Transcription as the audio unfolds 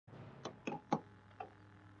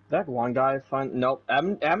That one guy fun. Nope.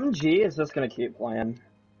 MG is just gonna keep playing,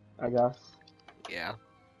 I guess. Yeah.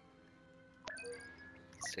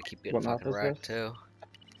 So keep getting fucking wrecked too.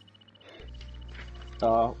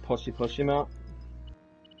 Pushy map.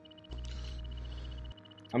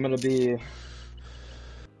 I'm gonna be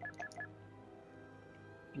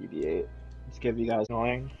BB8. Let's give you guys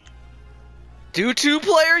annoying.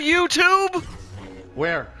 Do2Player YouTube.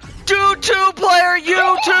 Where? Do2Player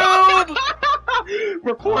YouTube.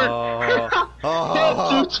 Record.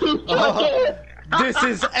 This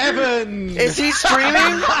is Evan. Is he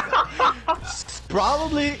streaming?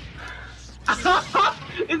 Probably.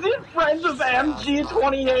 Is he friends with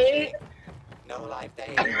MG28? No life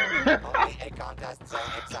day. Only hit contests are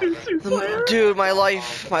exciting. Dude, my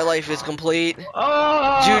life is complete.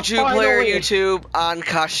 Oh, Do2Player YouTube on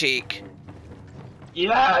Kashyyyk.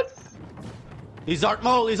 Yes. He's Darth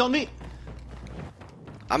Maul. He's on me.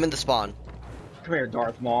 I'm in the spawn. Come here,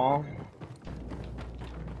 Darth Maul.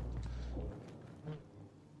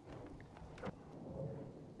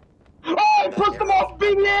 Oh, I pushed him off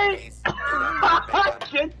BB8!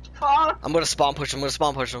 Get caught! I'm gonna spawn push him. I'm gonna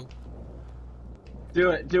spawn push him. Do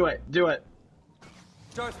it. Darth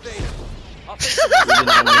Vader.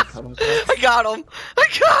 I got him.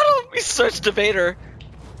 He's such a debater.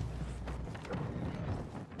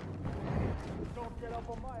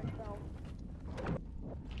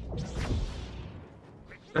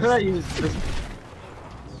 I use this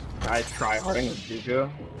guy tryharding with Juju.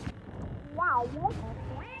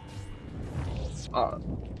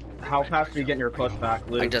 How fast are you getting your push back,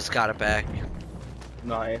 Luke? I just got it back.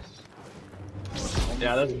 Nice.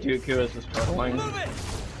 Yeah, this Dooku is just turtling. What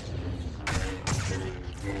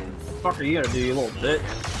the fuck are you gonna do, you little bitch?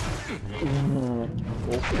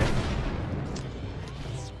 Okay.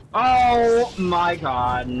 Oh my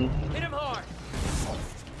god. Hit him hard.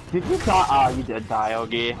 Did you die? Oh, you did die,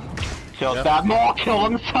 Ogie. Killed that Maul, kill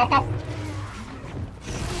himself!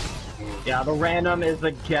 Yeah, the random is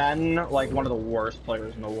again, like, one of the worst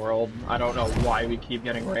players in the world. I don't know why we keep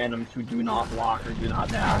getting randoms who do not block or do not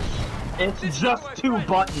dash. It's just 2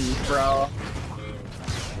 buttons, bro.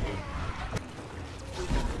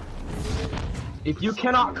 If you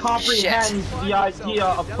cannot comprehend the idea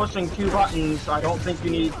of pushing 2 buttons, I don't think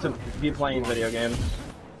you need to be playing video games.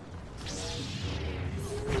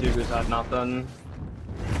 Dooku's had nothing.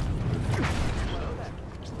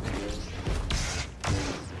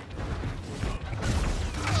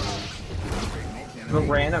 The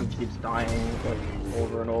random keeps dying like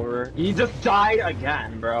over and over. He just died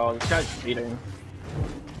again, bro. This guy's cheating.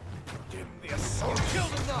 Fuck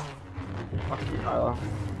you, Kylo.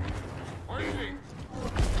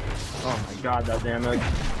 Oh my god, that damage.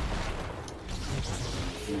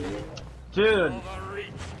 Dude.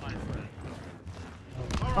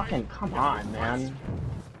 Fucking come on, man.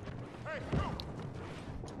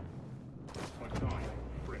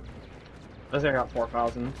 This guy got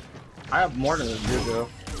 4,000. I have more than this Juju.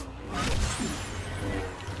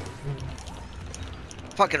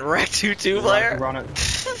 Fucking wrecked Do2Player. Run it.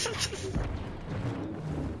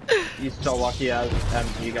 He's so lucky as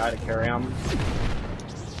MG guy to carry him.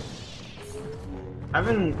 I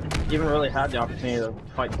haven't even really had the opportunity to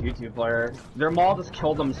fight Do2Player. Their Maul just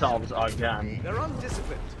killed themselves again. They're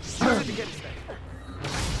undisciplined.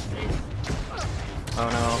 Oh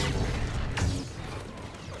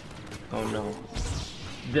no. Oh no.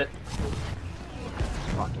 That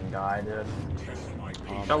fucking guy, dude.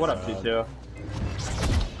 Oh, what up, D2?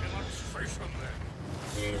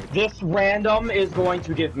 This random is going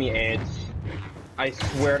to give me AIDS. I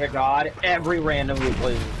swear to God, every random who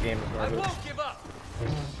plays this game is garbage. I won't give up.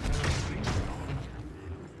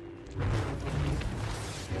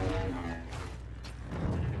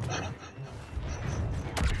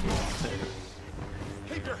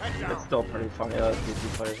 It's still pretty funny that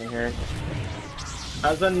D2 players in here.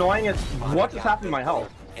 As annoying as what just happened to my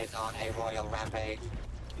health? Is on a royal rampage.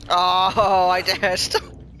 Oh, I dashed.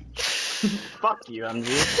 Fuck you,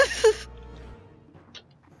 MG.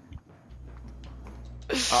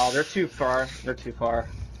 Oh, they're too far. They're too far.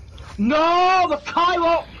 No, the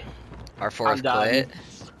Kylo! R4 quit.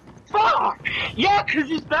 Fuck! Yeah, cause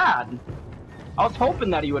he's bad. I was hoping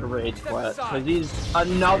that he would rage quit, cause he's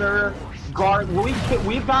another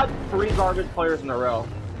we've got 3 garbage players in a row.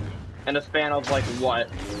 In a span of like what?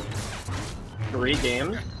 3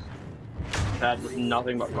 games? That was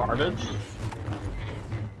nothing but garbage.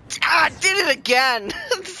 Ah, I did it again!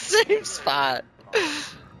 Same spot.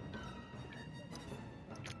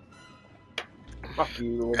 Fuck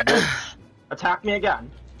you, little bitch. Attack me again.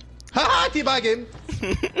 Haha, tbagging.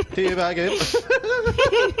 Tbagging.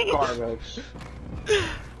 Garbage.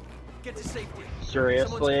 Get to safety.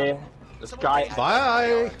 Seriously? This guy.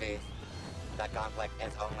 Bye. The conflict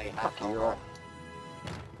is only Fuck half you. over.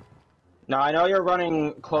 No, I know you're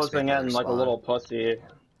running closing in like a little pussy.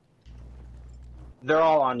 They're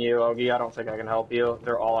all on you, Ogie. I don't think I can help you.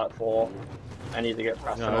 They're all at full. I need to get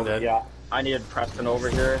Preston No, over. dead. Yeah, I needed Preston over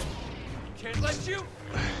here. Can't let you.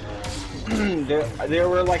 they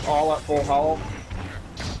were like all at full health.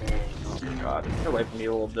 God, get away from me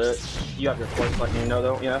a little bit. You have your points like you know,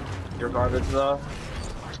 don't you? You're garbage though.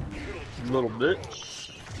 Little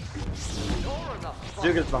bitch.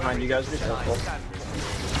 Duke is behind you guys. Be careful.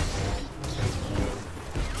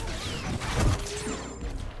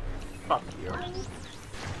 Fuck you.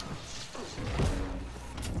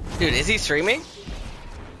 Dude, is he streaming?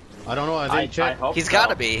 I don't know. I didn't check. hope He's so.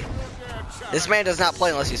 gotta be. This man does not play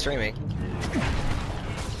unless he's streaming.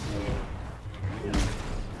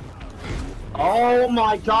 Oh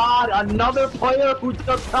my god, another player who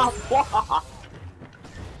does not block!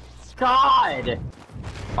 God!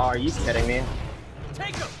 Oh, are you kidding me?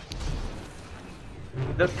 Take him.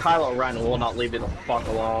 This Kylo Ren will not leave me the fuck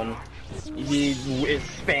alone. He is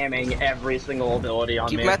spamming every single ability on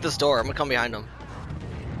Keep me. him at this door. I'm gonna come behind him.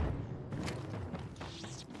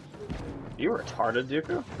 You retarded,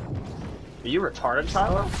 Dooku? Are you retarded,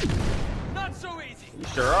 Kylo? Not so easy. You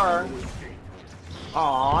sure are.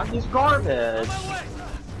 Aw, he's garbage. My way.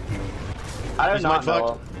 I did He's not mind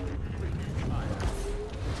know.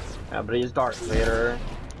 Yeah, but he's Darth Vader.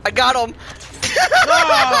 I got him!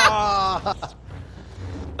 Ah!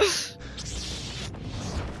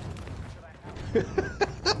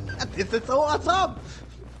 This is so awesome!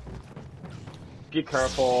 Be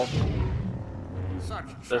careful.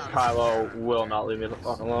 This Kylo will not leave me the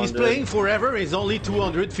fuck alone. He's dude. playing forever. He's only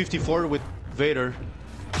 254 with Vader.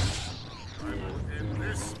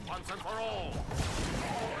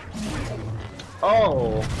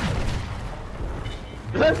 Oh.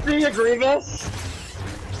 Let's see a Grievous.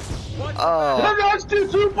 Oh. That's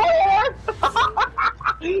Do2Player!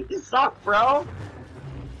 You suck, bro.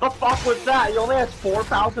 The fuck was that? You only has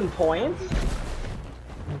 4,000 points?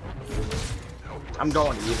 I'm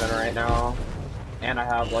going even right now. And I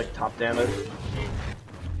have, like, top damage.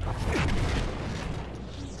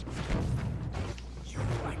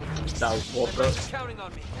 That was bullshit. Counting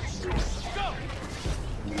on me. Go.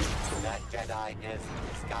 That Jedi is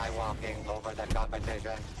skywalking over the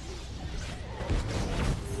competition.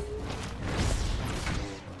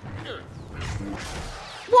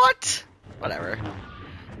 What? Whatever.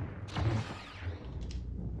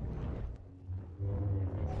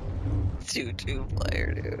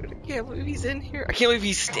 Do2Player, dude. I can't believe he's in here. I can't believe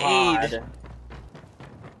he stayed. God.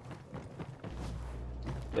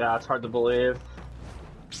 Yeah, it's hard to believe.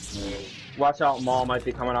 Watch out, Maul might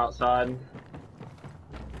be coming outside.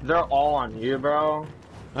 They're all on you, bro.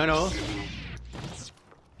 I know.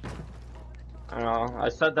 I don't know. I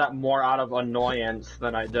said that more out of annoyance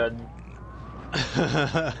than I did.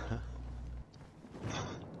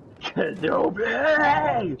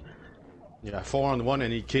 Kenobi! Yeah, 4-on-1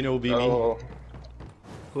 and he Kenobi me. Oh,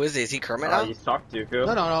 Who is he? Is he Kermit now? you suck, Dooku.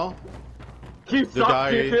 No, no, no. You suck,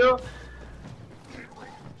 guy- Dooku!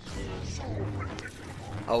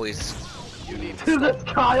 Oh, he's... This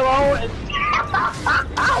Kylo and...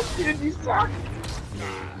 Dude, you suck!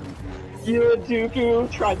 You and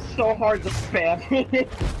Dooku tried so hard to spam me.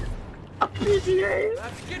 PGA.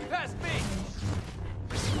 Let's get past me.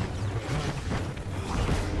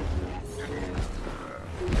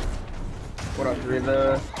 What up,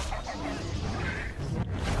 Reva?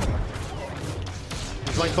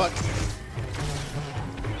 He's like, fuck.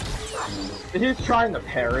 He's trying to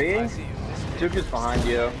parry. Dooku's behind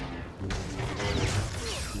you.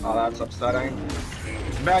 Oh, that's upsetting.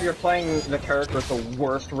 Too bad you're playing the character with the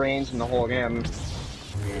worst range in the whole game. You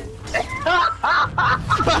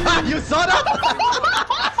saw that?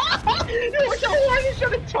 Why you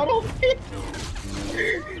should have tunneled me?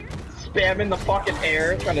 Spamming the fucking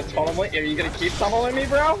air, trying to tunnel me. Are you gonna keep tunneling me,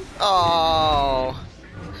 bro? Oh.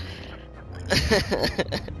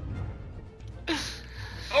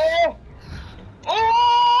 Oh!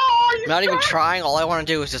 Oh! You I'm not even suck! trying. All I want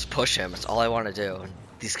to do is just push him. That's all I want to do.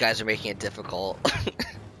 These guys are making it difficult.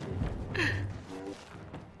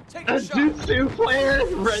 Take A a shot. Do2Player.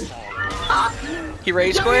 He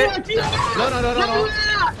rage quit? No, no, no, no, no.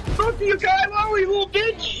 Fuck you, Kylo, you little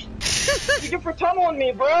bitch! You get for tunneling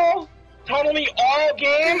me, bro! Tunnel me all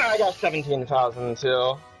game? I got 17,000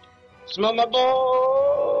 too. Smell my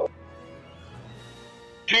ball!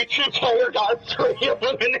 Do2Player got 3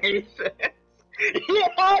 eliminations! He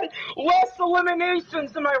had less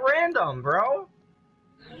eliminations than my random, bro!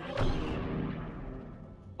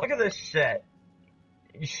 Look at this shit.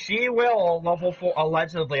 She will level 4,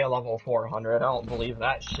 allegedly a level 400. I don't believe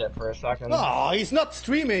that shit for a second. Oh, he's not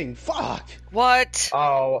streaming. Fuck. What?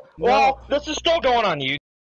 Oh, No. well, this is still going on YouTube.